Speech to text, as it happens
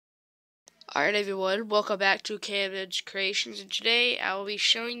Alright everyone, welcome back to Cabbage Creations, and today I will be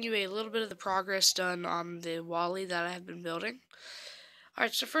showing you a little bit of the progress done on the WALL-E that I have been building.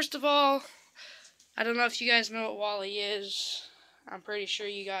 Alright, so first of all, I don't know if you guys know what WALL-E is. I'm pretty sure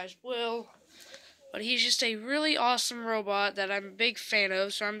you guys will. But he's just a really awesome robot that I'm a big fan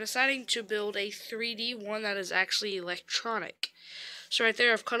of, so I'm deciding to build a 3D one that is actually electronic. So right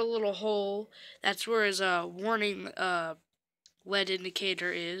there I've cut a little hole. That's where his warning LED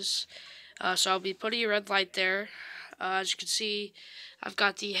indicator is. So I'll be putting a red light there. As you can see, I've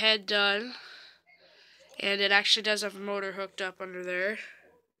got the head done, and it actually does have a motor hooked up under there.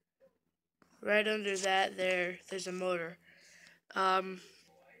 Right under that there's a motor. The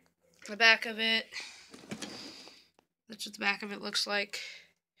back of it, that's what the back of it looks like.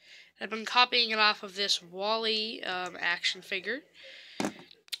 I've been copying it off of this WALL-E action figure.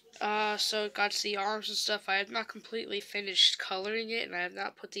 So it got the arms and stuff. I have not completely finished coloring it, and I have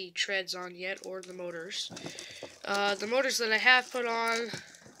not put the treads on yet, or the motors. The motors that I have put on,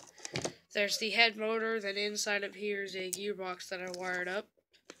 there's the head motor, then inside of here is a gearbox that I wired up.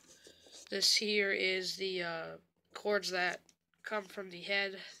 This here is the cords that come from the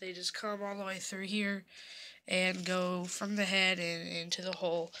head. They just come all the way through here and go from the head and into the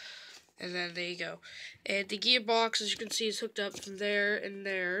hole. And then there you go. And the gearbox, as you can see, is hooked up from there,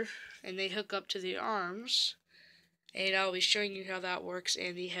 and they hook up to the arms. And I'll be showing you how that works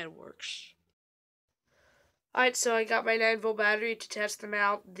and the head works. Alright, so I got my 9-volt battery to test them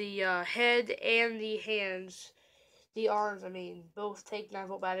out. The head and the hands, the arms, both take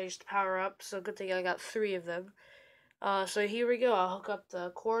 9-volt batteries to power up, so good thing I got 3 of them. So here we go. I'll hook up the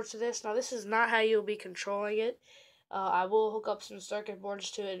cords to this. Now, this is not how you'll be controlling it. I will hook up some circuit boards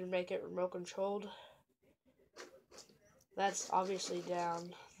to it and make it remote controlled. That's obviously down.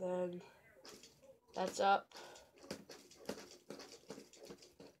 Then that's up.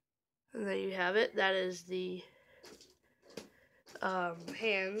 And there you have it. That is the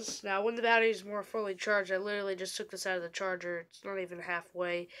hands. Now, when the battery is more fully charged, I literally just took this out of the charger. It's not even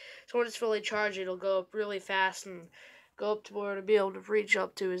halfway. So when it's fully charged, it'll go up really fast and go up to where to be able to reach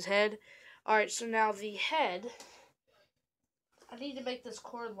up to his head. Alright, so now the head. I need to make this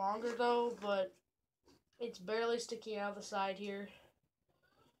cord longer though, but it's barely sticking out of the side here.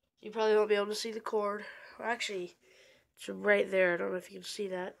 You probably won't be able to see the cord. Well, actually, it's right there. I don't know if you can see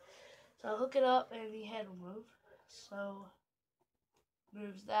that. So I'll hook it up and the head will move. So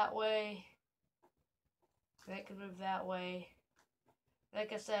moves that way. That can move that way.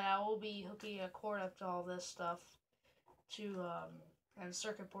 Like I said, I will be hooking a cord up to all this stuff to and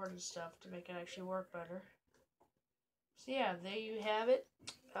circuit board and stuff to make it actually work better. So yeah, there you have it.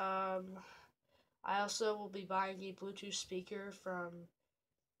 I also will be buying a Bluetooth speaker from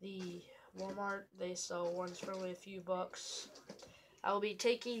the Walmart. They sell ones for only a few bucks. I will be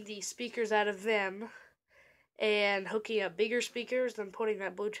taking the speakers out of them and hooking up bigger speakers, then putting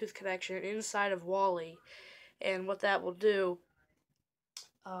that Bluetooth connection inside of WALL-E. And what that will do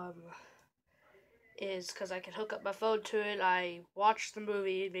is, because I can hook up my phone to it, I watched the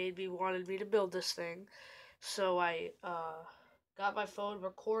movie, it made me wanted me to build this thing. So I got my phone,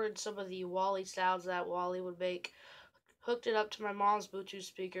 recorded some of the WALL-E sounds that WALL-E would make, hooked it up to my mom's Bluetooth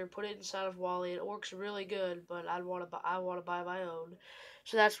speaker, put it inside of WALL-E. It works really good, but I want to buy my own.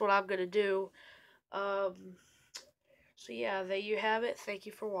 So that's what I'm gonna do. So yeah, there you have it. Thank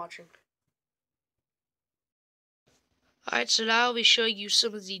you for watching. Alright, so now I'll be showing you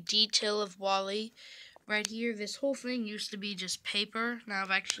some of the detail of WALL-E. Right here, this whole thing used to be just paper. Now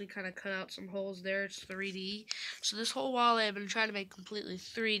I've actually kind of cut out some holes there. It's 3D. So this whole WALL-E I've been trying to make completely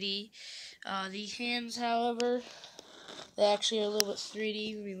 3D. The hands, however, they actually are a little bit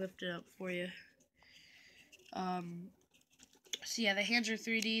 3D. Let me lift it up for you. So yeah, the hands are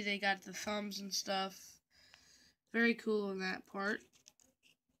 3D. They got the thumbs and stuff. Very cool in that part.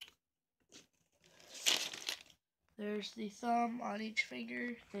 There's the thumb on each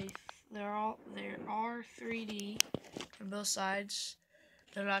finger. There are 3D on both sides.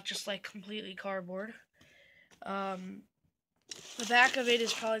 They're not just like completely cardboard. The back of it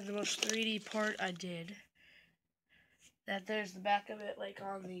is probably the most 3D part I did. There's the back of it like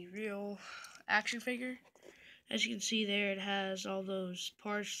on the real action figure. As you can see there, it has all those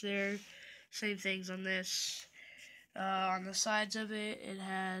parts there. Same things on this. On the sides of it, it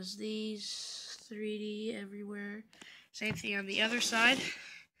has these 3D everywhere. Same thing on the other side.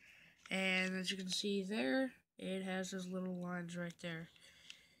 And as you can see there, it has those little lines right there.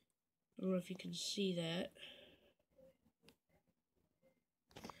 I don't know if you can see that.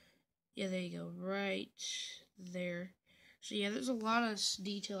 Yeah, there you go, right there. So yeah, there's a lot of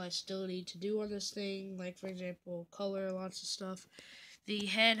detail I still need to do on this thing, like for example, color, lots of stuff. The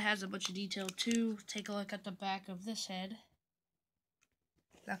head has a bunch of detail too. Take a look at the back of this head.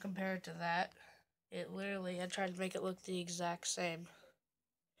 Now compare it to that. It literally, I tried to make it look the exact same.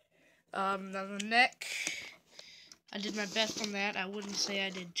 Now the neck, I did my best on that. I wouldn't say I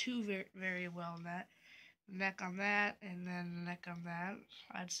did too very well on that. Neck on that, and then the neck on that.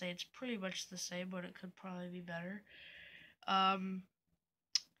 I'd say it's pretty much the same, but it could probably be better.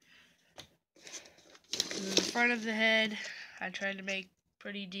 The front of the head, I tried to make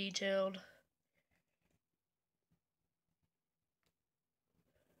pretty detailed.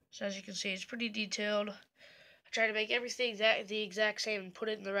 So as you can see, it's pretty detailed. I tried to make everything the exact same and put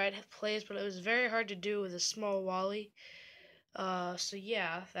it in the right place, but it was very hard to do with a small Wally. So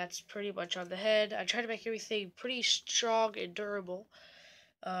yeah, that's pretty much on the head. I tried to make everything pretty strong and durable.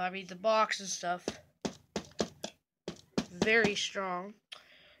 I mean, the box and stuff, very strong.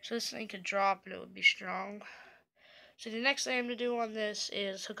 So this thing could drop and it would be strong. So the next thing I'm going to do on this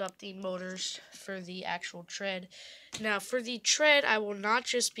is hook up the motors for the actual tread. Now for the tread, I will not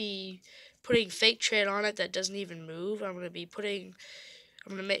just be putting fake tread on it that doesn't even move. I'm going to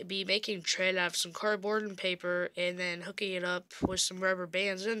be making tread out of some cardboard and paper, and then hooking it up with some rubber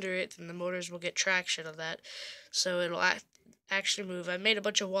bands under it, and the motors will get traction of that, so it'll actually move. I made a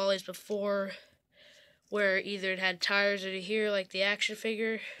bunch of Wallies before where either it had tires in here like the action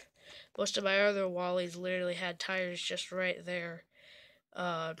figure. Most of my other Wallies literally had tires just right there,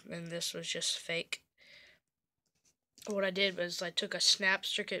 and this was just fake. What I did was I took a Snap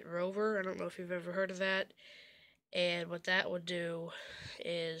Circuit Rover. I don't know if you've ever heard of that. And what that would do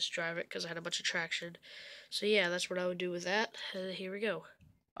is drive it because I had a bunch of traction. So yeah, that's what I would do with that. Here we go.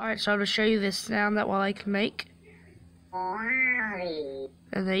 Alright, so I'm going to show you this sound that Wally can make. And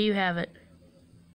there you have it.